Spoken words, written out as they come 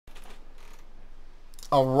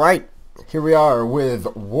Alright, here we are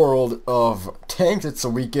with World of Tanks. It's a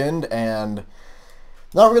weekend, and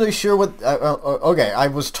not really sure what... okay, I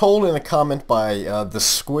was told in a comment by the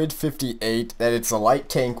Squid58 that it's a light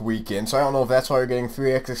tank weekend, so I don't know if that's why we're getting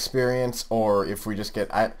 3x experience, or if we just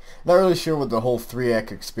get... I'm not really sure what the whole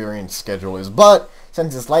 3x experience schedule is, but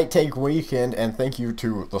since it's light tank weekend, and thank you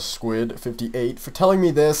to the Squid58 for telling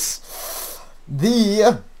me this,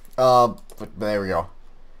 there we go.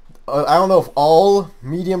 I don't know if all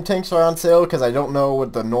medium tanks are on sale because I don't know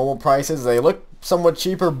what the normal price is. They look somewhat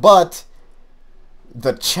cheaper, but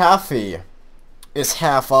the Chaffee is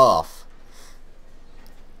half off.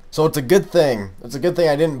 So it's a good thing. It's a good thing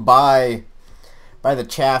I didn't buy the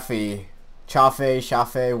Chaffee,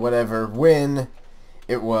 whatever, when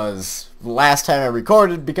it was last time I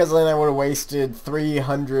recorded, because then I would have wasted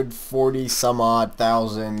 340 some odd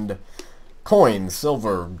thousand coins,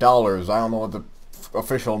 silver, dollars. I don't know what the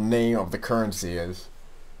official name of the currency is.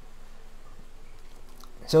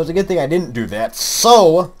 So it's a good thing I didn't do that.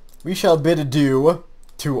 So we shall bid adieu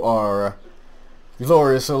to our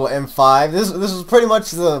glorious little M5. This is pretty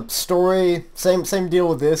much the story. Same deal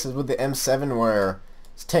with this as with the M7, where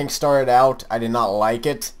this tank started out, I did not like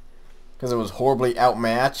it because it was horribly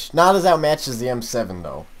outmatched. Not as outmatched as the M7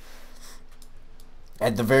 though.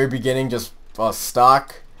 At the very beginning, just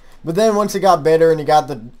stock. But then once it got better and you got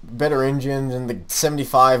the better engines and the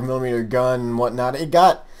 75mm gun and whatnot, it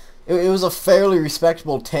was a fairly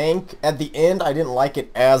respectable tank. At the end, I didn't like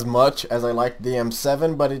it as much as I liked the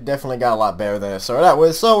M7, but it definitely got a lot better than it started out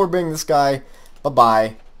with. So we're bringing this guy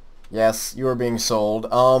bye-bye. Yes, you are being sold.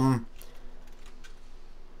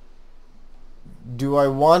 Do I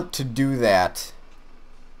want to do that?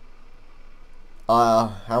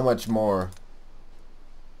 How much more?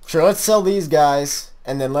 Sure, let's sell these guys.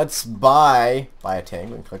 And then let's buy a tank.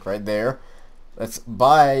 We can click right there. Let's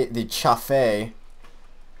buy the Chaffee.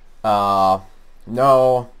 No,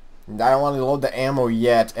 I don't want to load the ammo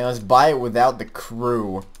yet. And let's buy it without the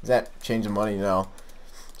crew. Does that change the money? No.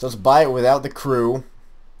 So let's buy it without the crew.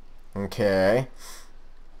 Okay.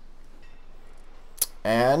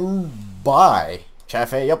 And buy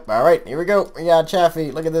Chaffee. Yep. All right. Here we go. We got Chaffee.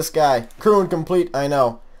 Look at this guy. Crew incomplete. I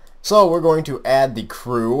know. So we're going to add the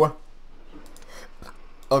crew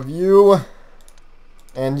of you,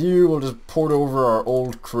 and you will just port over our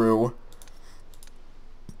old crew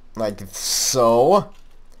like so.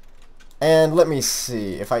 And let me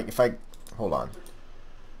see if I hold on.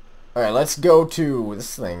 Alright, let's go to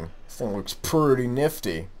this thing. This thing looks pretty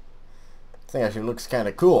nifty. This thing actually looks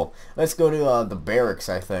kinda cool. Let's go to the barracks,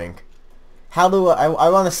 I think. How do I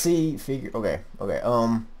wanna see okay,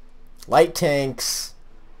 light tanks,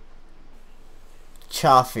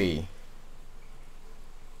 Chaffee.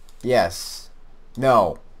 Yes.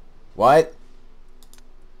 No. What?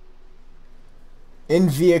 In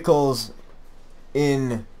vehicles.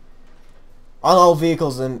 On all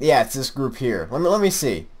vehicles. Yeah, it's this group here. Let me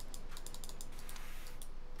see.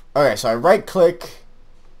 Okay, so I right click.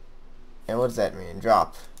 And what does that mean?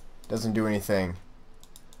 Drop. Doesn't do anything.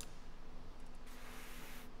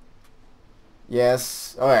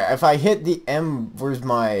 Yes. Alright, if I hit the M. Where's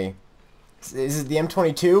my. Is it the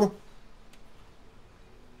M22?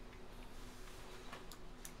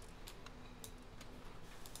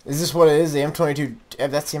 Is this what it is? The M22?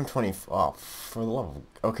 That's the M20. Oh, for the love of...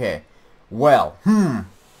 Okay. Well, I'm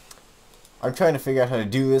trying to figure out how to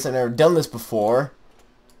do this. I've never done this before.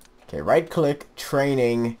 Okay, right click,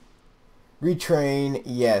 training, retrain,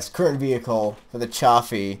 yes, current vehicle for the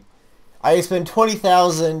Chaffee. I spend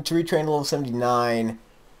 20,000 to retrain level 79.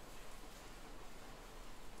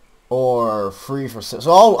 Or free for...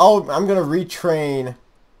 So I'm going to retrain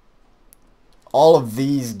all of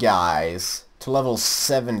these guys to level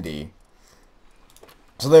 70.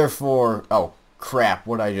 So therefore, oh crap,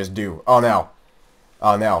 what did I just do? Oh no.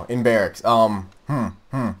 Oh no, in barracks. No,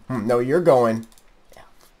 you're going.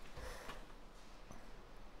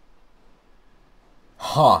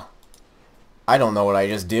 Huh. I don't know what I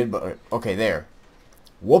just did, but okay, there.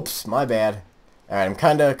 Whoops, my bad. Alright, I'm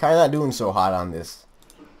kinda not doing so hot on this.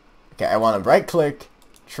 Okay, I want to right click,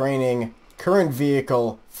 training, current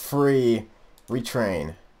vehicle, free,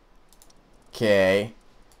 retrain. Okay.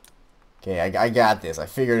 Okay, I got this. I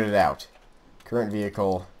figured it out. Current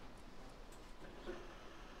vehicle.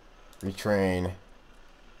 Retrain.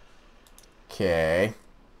 Okay.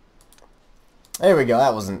 There we go.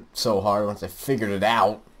 That wasn't so hard once I figured it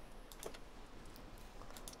out.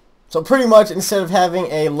 So pretty much instead of having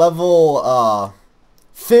a level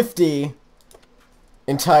 50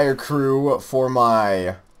 entire crew for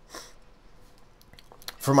my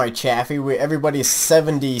Chaffee, everybody's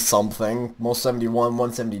 70 something, most 71,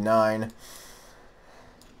 179.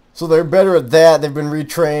 So they're better at that. They've been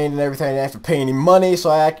retrained and everything. I don't have to pay any money, so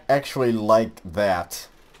I actually like that.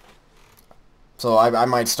 So I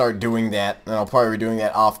might start doing that, and I'll probably be doing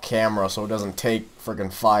that off camera so it doesn't take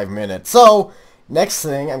freaking 5 minutes. So, next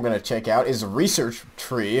thing I'm going to check out is the research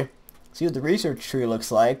tree. See what the research tree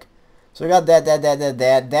looks like. So I got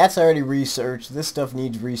that. That's already researched. This stuff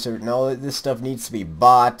needs research. No, this stuff needs to be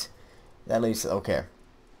bought. At least, okay.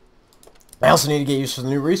 I also need to get used to the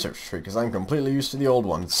new research tree because I'm completely used to the old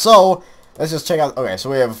one. So, let's just check out. Okay, so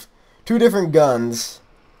we have 2 different guns.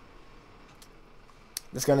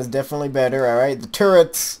 This gun is definitely better, alright. The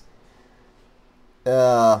turrets,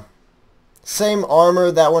 same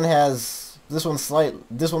armor. That one has, this one's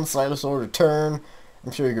slightly slower to turn.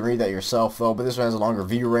 I'm sure you can read that yourself though, but this one has a longer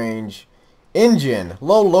view range. Engine,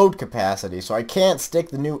 low load capacity, so I can't stick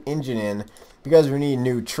the new engine in because we need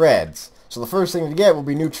new treads. So the first thing to get will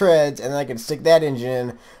be new treads, and then I can stick that engine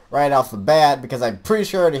in right off the bat because I'm pretty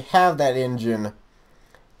sure I already have that engine,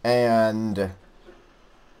 and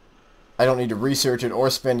I don't need to research it or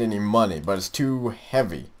spend any money, but it's too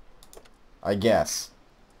heavy, I guess.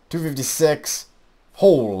 256.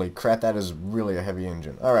 Holy crap, that is really a heavy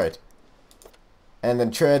engine. Alright. And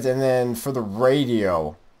then treads, and then for the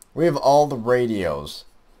radio, we have all the radios.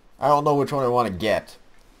 I don't know which one I want to get.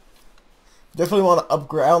 Definitely want to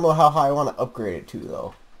upgrade. I don't know how high I want to upgrade it to,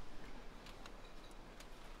 though.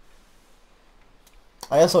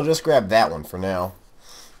 I guess I'll just grab that one for now.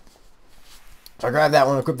 So I grab that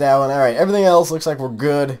one, equip that one. Alright, everything else looks like we're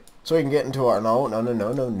good. So we can get into our...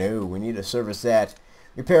 No. We need to service that.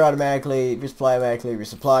 Repair automatically, resupply automatically,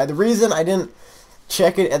 resupply. The reason I didn't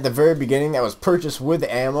check it at the very beginning that was purchased with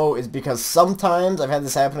ammo is because sometimes, I've had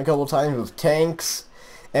this happen a couple times with tanks,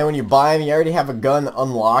 and when you buy them, you already have a gun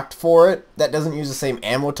unlocked for it. That doesn't use the same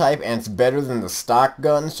ammo type, and it's better than the stock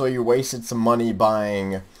gun, so you wasted some money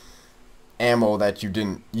buying ammo that you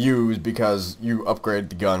didn't use because you upgraded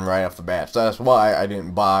the gun right off the bat. So that's why I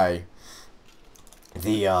didn't buy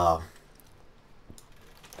the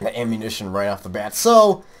ammunition right off the bat.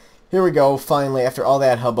 So here we go, finally, after all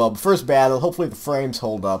that hubbub. First battle, hopefully the frames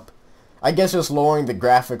hold up. I guess just lowering the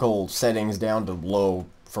graphical settings down to low,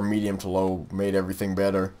 from medium to low, made everything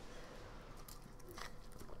better.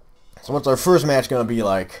 So what's our first match gonna be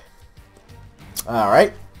like?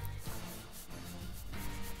 Alright.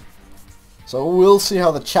 So we'll see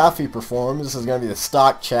how the Chaffee performs. This is going to be the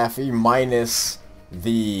stock Chaffee minus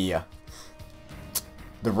the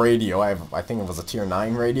radio. I think it was a tier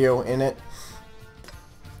 9 radio in it.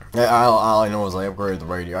 All I know is I upgraded the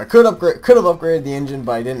radio. I could have upgraded the engine,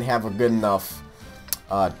 but I didn't have a good enough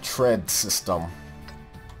tread system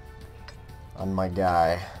on my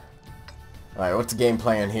guy. Alright, what's the game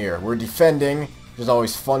plan here? We're defending, which is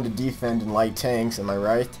always fun to defend in light tanks, am I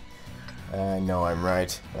right? I know I'm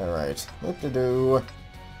right. Alright. What to do?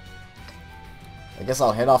 I guess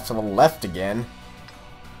I'll head off to the left again.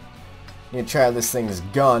 Need to try this thing's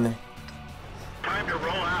gun. Time to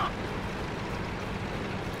roll out.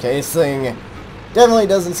 Okay, this thing definitely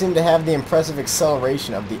doesn't seem to have the impressive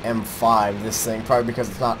acceleration of the M5. This thing, probably because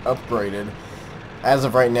it's not upgraded, as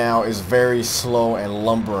of right now, is very slow and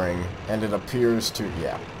lumbering. And it appears to,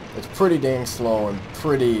 yeah, it's pretty dang slow and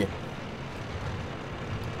pretty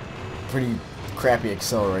crappy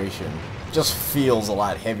acceleration. Just feels a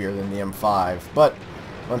lot heavier than the M5, but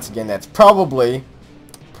once again, that's probably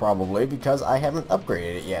because I haven't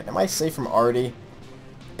upgraded it yet. Am I safe from Artie?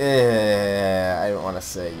 I don't want to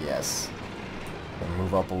say yes.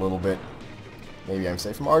 Move up a little bit. Maybe I'm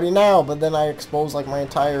safe from Artie now, but then I expose like my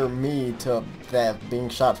entire me to that being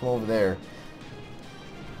shot from over there.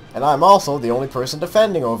 And I'm also the only person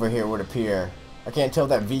defending over here, would appear. I can't tell if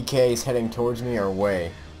that VK is heading towards me or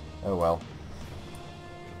away. Oh well.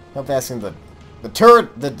 How fast can the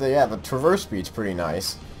turret, the traverse speed's pretty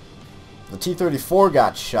nice. The T-34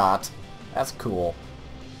 got shot. That's cool.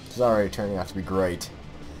 It's already turning out to be great.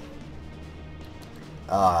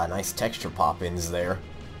 Nice texture pop-ins there.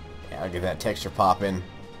 Yeah, I'll get that texture pop-in.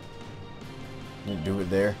 Didn't do it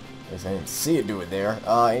there. I didn't see it do it there.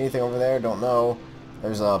 Anything over there? Don't know.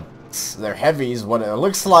 There's they're heavies. What it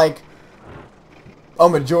looks like a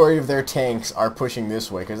majority of their tanks are pushing this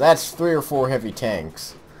way, because that's 3 or 4 heavy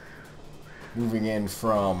tanks moving in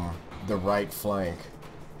from the right flank.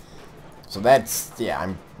 So that's, yeah,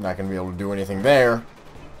 I'm not going to be able to do anything there.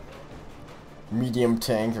 Medium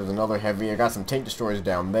tank, there's another heavy. I got some tank destroyers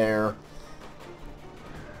down there.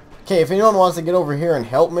 Okay, if anyone wants to get over here and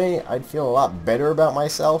help me, I'd feel a lot better about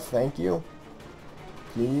myself. Thank you.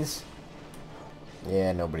 Please.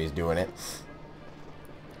 Yeah, nobody's doing it.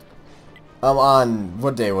 On,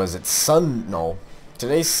 what day was it? No.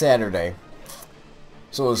 Today's Saturday.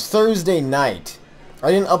 So it was Thursday night.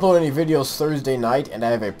 I didn't upload any videos Thursday night, and I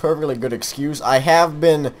have a perfectly good excuse. I have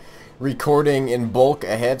been recording in bulk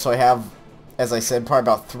ahead, so I have, as I said,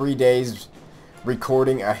 probably about 3 days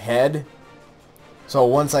recording ahead. So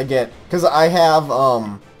once I get, because I have,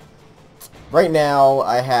 right now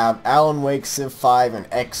I have Alan Wake, Civ 5, and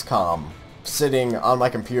XCOM sitting on my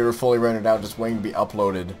computer, fully rendered out, just waiting to be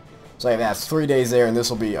uploaded. So that's 3 days there, and this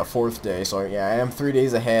will be a 4th day. So yeah, I am 3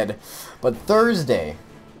 days ahead. But Thursday,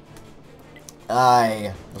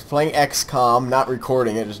 I was playing XCOM, not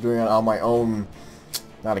recording it, just doing it on my own,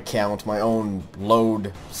 not account, my own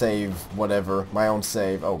load, save, whatever, my own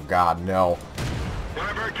save. Oh god, no. One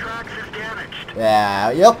of our tracks is damaged.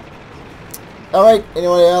 Yeah, yep. Alright,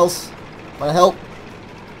 anyone else wanna help?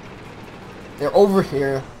 They're over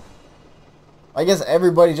here. I guess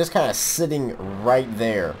everybody just kind of sitting right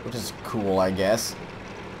there, which is cool, I guess.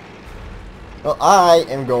 Well, I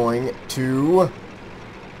am going to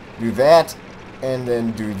do that, and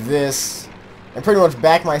then do this, and pretty much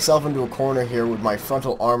back myself into a corner here with my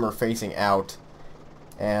frontal armor facing out,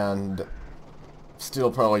 and still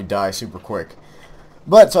probably die super quick.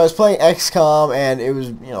 But, so I was playing XCOM, and it was,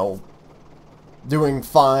 you know, doing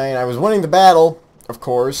fine. I was winning the battle, of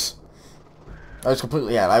course. I was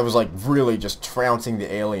completely, yeah, I was like really just trouncing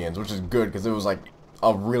the aliens, which is good because it was like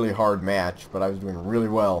a really hard match, but I was doing really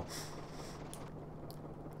well.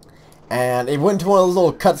 And it went into one of those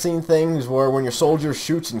little cutscene things where when your soldier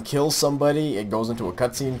shoots and kills somebody, it goes into a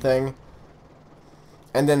cutscene thing.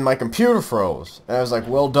 And then my computer froze. And I was like,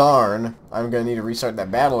 well darn, I'm going to need to restart that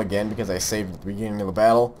battle again because I saved at the beginning of the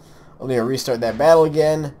battle. I'll need to restart that battle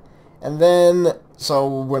again. And then, so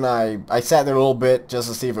when I sat there a little bit just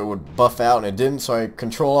to see if it would buff out, and it didn't, so I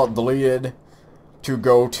Control-Alt-Deleted to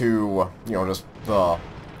go to, you know, just the...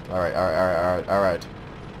 Alright.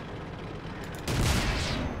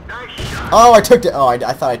 Nice shot. Oh, I took... Oh, I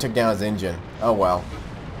thought I took down his engine. Oh, well.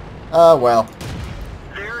 Oh, well.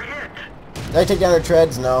 They're hit. Did I take down their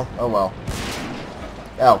treads? No. Oh, well.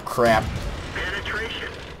 Oh, crap. Penetration.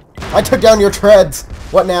 I took down your treads!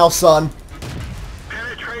 What now, son?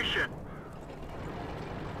 Penetration.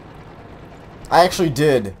 I actually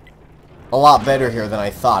did a lot better here than I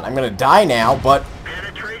thought. I'm gonna die now, but...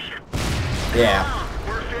 Penetration. Yeah.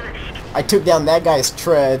 We're finished. I took down that guy's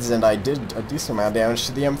treads, and I did a decent amount of damage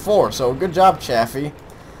to the M4, so good job, Chaffee.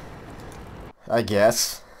 I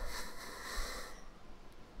guess.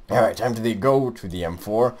 Alright, time to go to the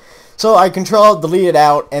M4. So I Control-Delete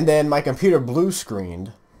out, and then my computer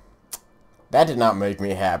blue-screened. That did not make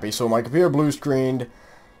me happy, so my computer blue-screened,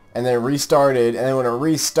 and then it restarted, and then when it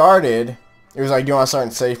restarted, it was like, do you want to start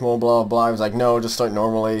in safe mode, blah, blah, blah. I was like, no, just start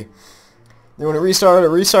normally. Then when it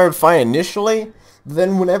restarted fine initially.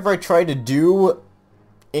 Then whenever I tried to do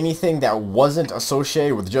anything that wasn't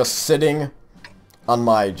associated with just sitting on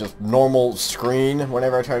my just normal screen,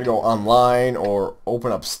 whenever I tried to go online or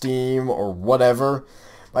open up Steam or whatever,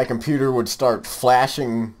 my computer would start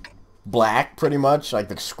flashing black pretty much. Like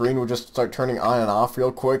the screen would just start turning on and off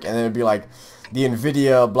real quick, and then it'd be like, the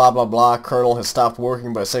NVIDIA blah blah blah kernel has stopped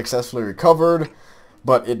working but successfully recovered,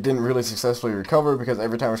 but it didn't really successfully recover because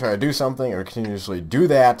every time I try to do something it would continuously do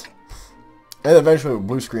that, and eventually it would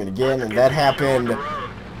blue screen again, and that happened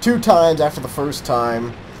 2 times after the first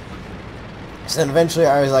time. So then eventually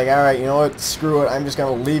I was like, alright, you know what, screw it, I'm just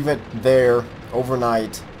gonna leave it there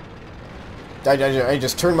overnight. I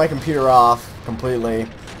just turned my computer off completely.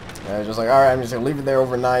 I was just like, alright, I'm just gonna leave it there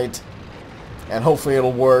overnight, and hopefully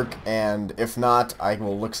it'll work, and if not, I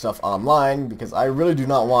will look stuff online, because I really do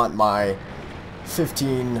not want my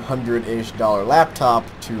 $1,500-ish laptop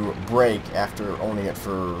to break after owning it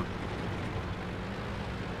for...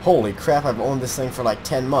 Holy crap, I've owned this thing for like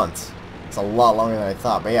 10 months. It's a lot longer than I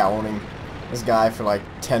thought, but yeah, owning this guy for like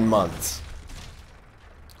 10 months.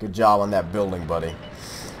 Good job on that building, buddy.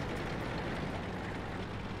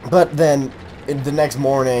 But then, the next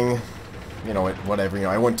morning, you know, whatever, you know,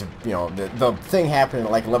 I went to, you know, the thing happened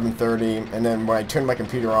at like 11:30, and then when I turned my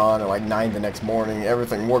computer on at like 9 the next morning,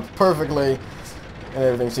 everything worked perfectly, and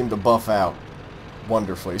everything seemed to buff out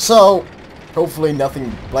wonderfully. So, hopefully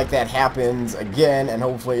nothing like that happens again, and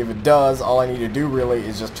hopefully if it does, all I need to do really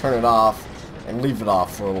is just turn it off and leave it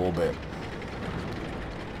off for a little bit.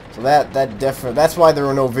 So that's why there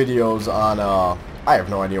were no videos on, I have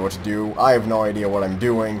no idea what to do. I have no idea what I'm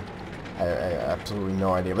doing. I absolutely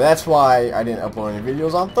no idea. But that's why I didn't upload any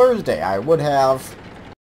videos on Thursday. I would have,